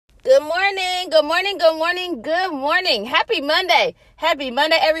Good morning, good morning, good morning, good morning. Happy Monday. Happy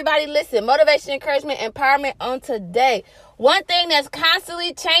Monday, everybody. Listen, motivation, encouragement, empowerment on today. One thing that's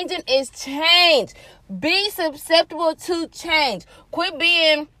constantly changing is change. Be susceptible to change. Quit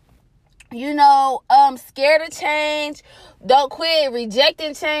being scared of change. Don't quit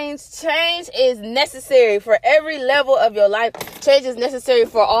rejecting change. Change is necessary for every level of your life. Change is necessary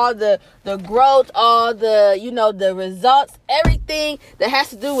for all the growth, all the results. Everything that has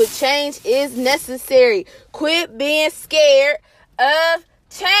to do with change is necessary. Quit being scared of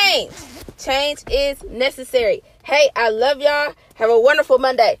change. Change is necessary. Hey, I love y'all. Have a wonderful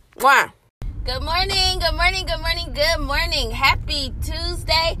Monday. Mwah. Good morning, good morning, good morning, good morning. Happy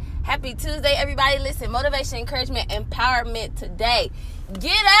Tuesday. Happy Tuesday, everybody. Listen, motivation, encouragement, empowerment today.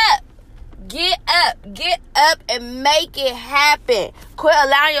 Get up. Get up. Get up and make it happen. Quit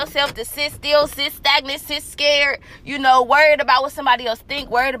allowing yourself to sit still, sit stagnant, sit scared, worried about what somebody else think,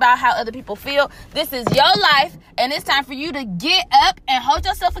 worried about how other people feel. This is your life, and it's time for you to get up and hold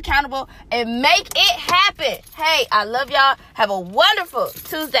yourself accountable and make it happen. Hey, I love y'all. Have a wonderful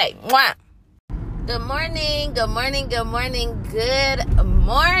Tuesday. Mwah. Good morning, good morning, good morning, good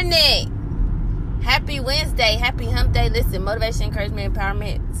morning. Happy Wednesday, happy hump day. Listen, motivation, encouragement,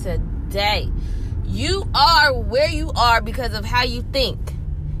 empowerment today. You are where you are because of how you think.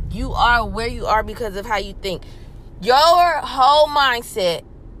 You are where you are because of how you think. Your whole mindset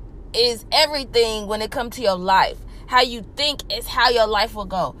is everything when it comes to your life. How you think is how your life will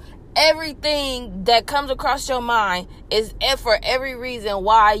go. Everything that comes across your mind is for every reason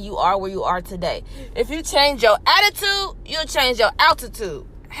why you are where you are today. If you change your attitude, you'll change your altitude.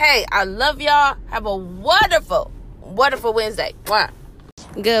 Hey, I love y'all. Have a wonderful, wonderful Wednesday. Wow.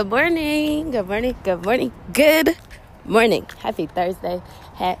 Good morning. Good morning. Good morning. Good morning. Happy Thursday.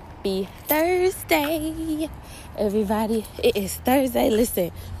 Happy Thursday, everybody. It is Thursday.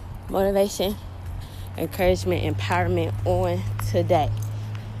 Listen, motivation, encouragement, empowerment on today.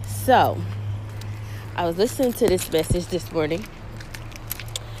 So, I was listening to this message this morning,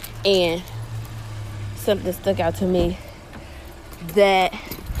 and something stuck out to me that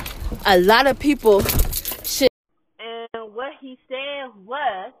a lot of people should. And what he said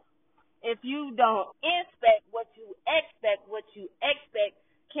was, if you don't expect what you expect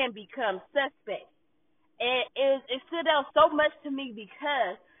can become suspect. And it stood out so much to me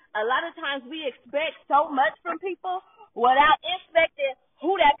because a lot of times we expect so much from people without expecting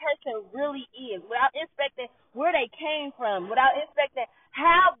who that person really is, without expecting where they came from, without expecting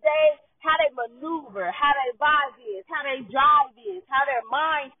how they maneuver, how they vibe is, how they drive is, how their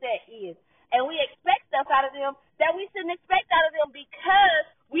mindset is. And we expect stuff out of them that we shouldn't expect out of them because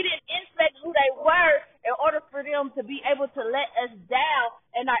we didn't expect who they were in order for them to be able to let us down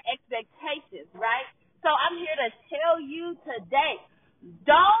in our expectations, right? So I'm here to tell you today,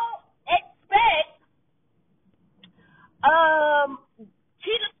 don't expect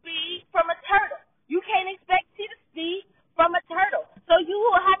cheetah speed from a turtle. You can't expect cheetah speed from a turtle. So you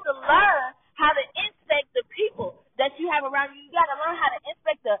will have to learn how to inspect the people that you have around you. You got to learn how to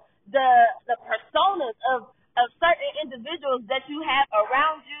inspect the personas of certain individuals that you have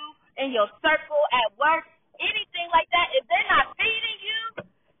around you in your circle, at work, anything like that. If they're not feeding you,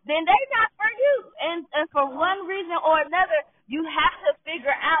 then they're not for you. And for one reason or another, you have to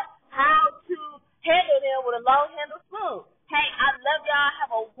figure out how to handle them with a long handle spoon. Hey, I love y'all.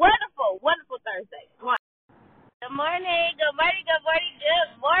 Have a wonderful, wonderful Thursday. Good morning, good morning, good morning,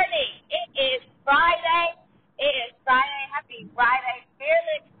 good morning. It is Friday. It is Friday. Happy Friday.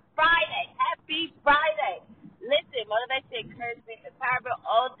 Fearless Friday. Happy Friday. Listen, motivation, encouragement, empowerment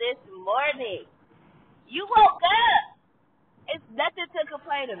on this morning. You woke up. It's nothing to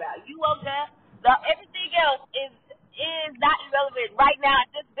complain about. You woke up. Everything else is not irrelevant right now at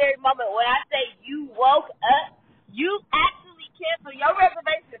this very moment. When I say you woke up, you actually cancel your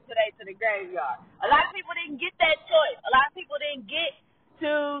reservation today to the graveyard. A lot of people didn't get that choice. A lot of people didn't get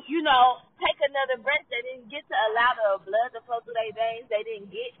to, take another breath. They didn't get to allow the blood to flow through their veins. They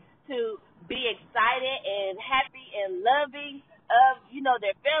didn't get to be excited and happy and loving of,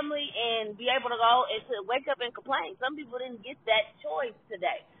 their family and be able to go and to wake up and complain. Some people didn't get that choice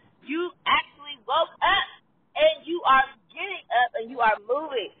today. You actually woke up and you are getting up and you are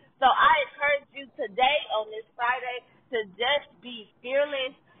moving. So I encourage you today on this Friday to just be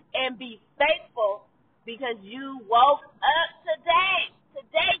fearless and be faithful because you woke up today.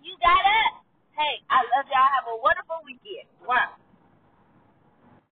 Today you got up. Hey, I love y'all. Have a wonderful weekend. Wow.